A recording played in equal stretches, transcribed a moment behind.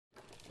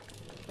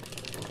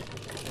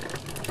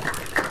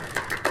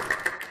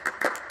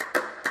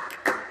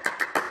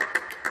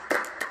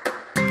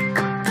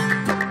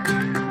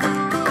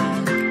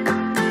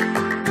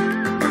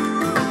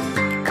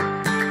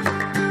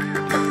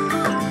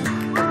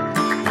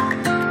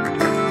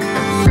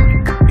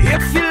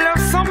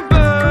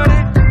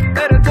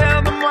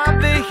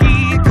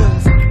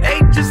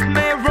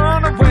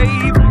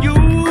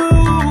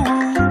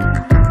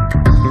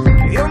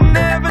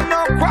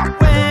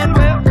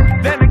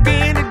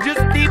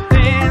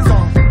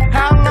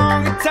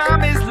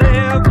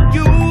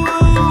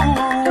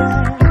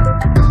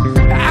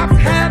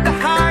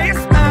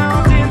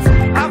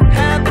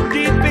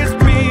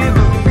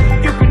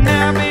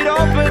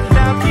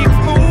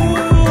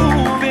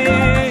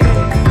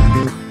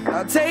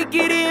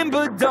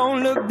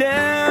don't look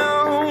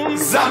down.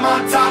 'Cause I'm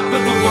on top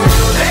of the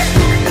world, eh?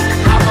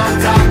 I'm on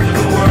top of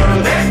the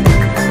world, eh?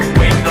 Been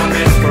waiting on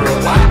this for a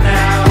while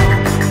now,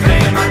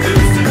 paying my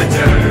dues to the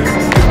dirt.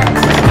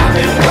 I've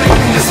been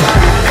waiting to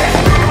smile, eh?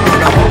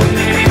 Been holding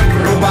it in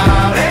for a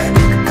while, eh?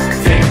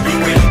 Take you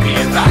with me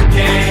if I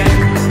can.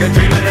 Been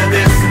dreaming of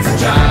this since a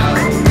child.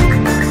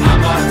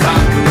 I'm on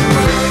top of the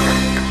world.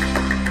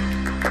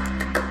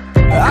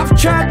 I've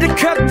tried to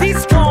cut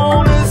these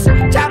corners,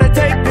 try to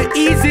take the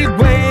easy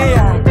way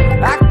out.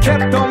 I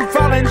kept on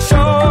falling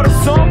short of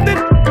something.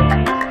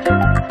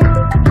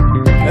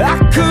 I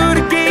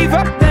could've gave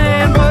up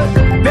then, but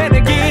then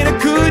again I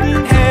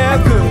couldn't have,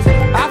 'cause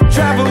I've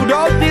traveled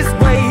all this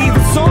way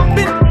for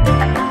something.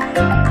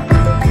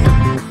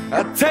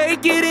 I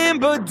take it in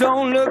but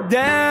don't look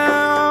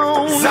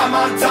down. 'Cause I'm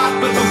on top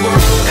of the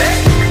world, eh?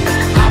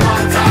 I'm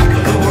on top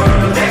of the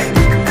world, eh?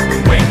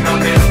 Been waiting on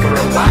this for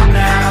a while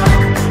now,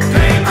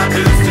 paying my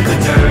dues to the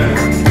dirt.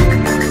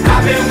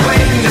 I've been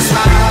waiting to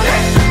smile,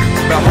 eh?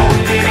 Been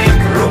holding it in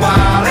for a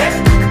while, eh?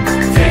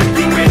 Take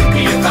you with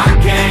me if I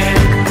can.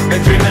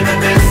 Been dreaming of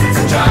this since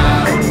a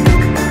child.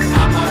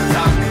 I'm on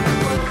top of the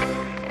world.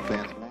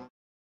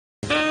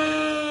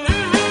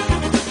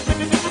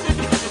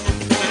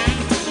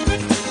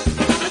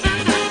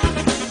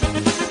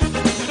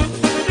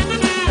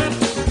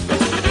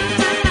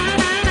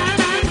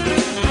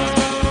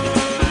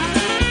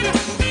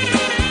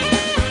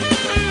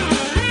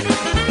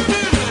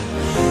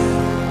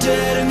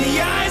 Dead in the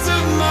eyes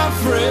of my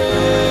friends.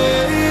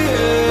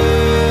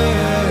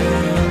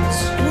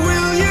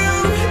 Will you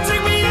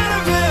take me out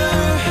of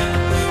here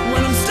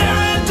when I'm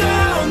staring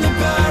down the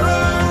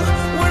barrel?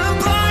 When I'm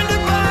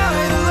blinded by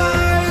the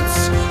lights,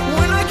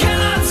 when I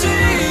cannot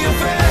see your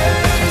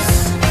face.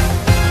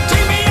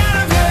 Take me out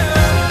of here.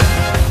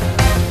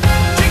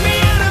 Take me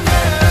out of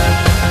here.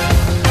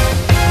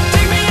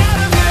 Take me out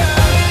of here.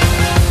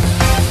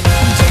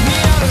 Take me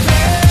out of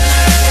here.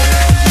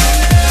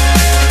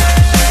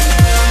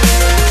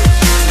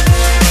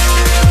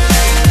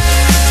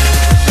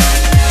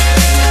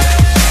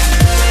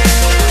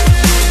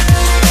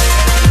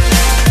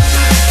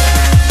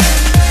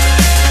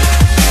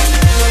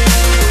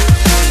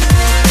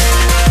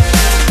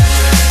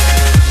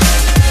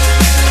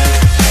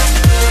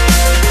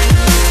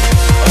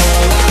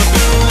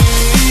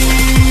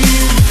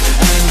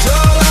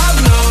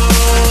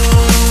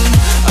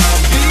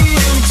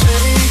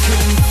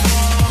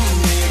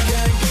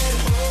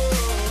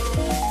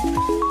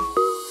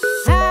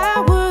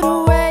 I would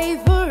away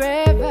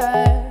forever,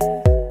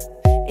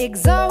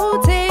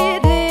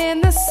 exalted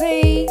in the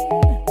sea.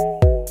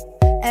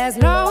 As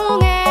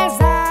long as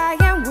I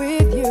am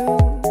with you,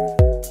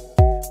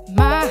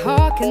 my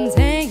heart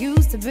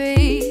continues to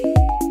beat.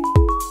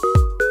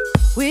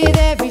 With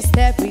every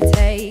step we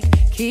take,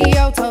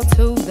 Kyoto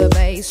to the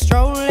bay,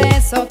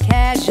 strolling so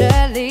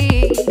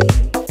casually.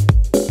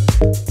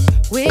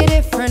 We're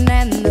different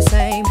and the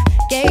same,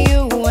 gave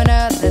you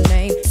another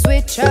name,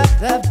 switch up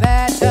the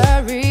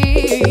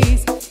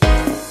batteries.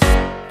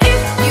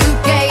 If you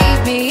gave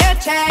me a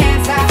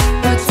chance, I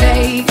would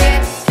take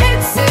it.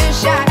 It's a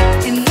shot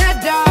in the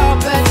dark,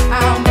 but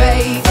I'll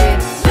make it.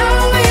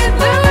 Knowing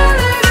the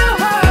little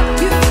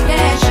heart, you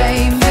can't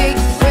shame me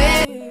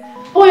with.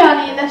 Olyan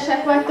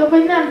édesek vagytok,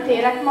 hogy nem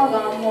térek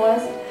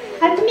magamhoz.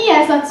 Hát mi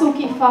ez a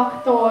cuki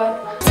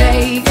faktor?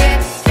 Take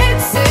it,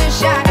 it's a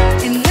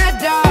shot in the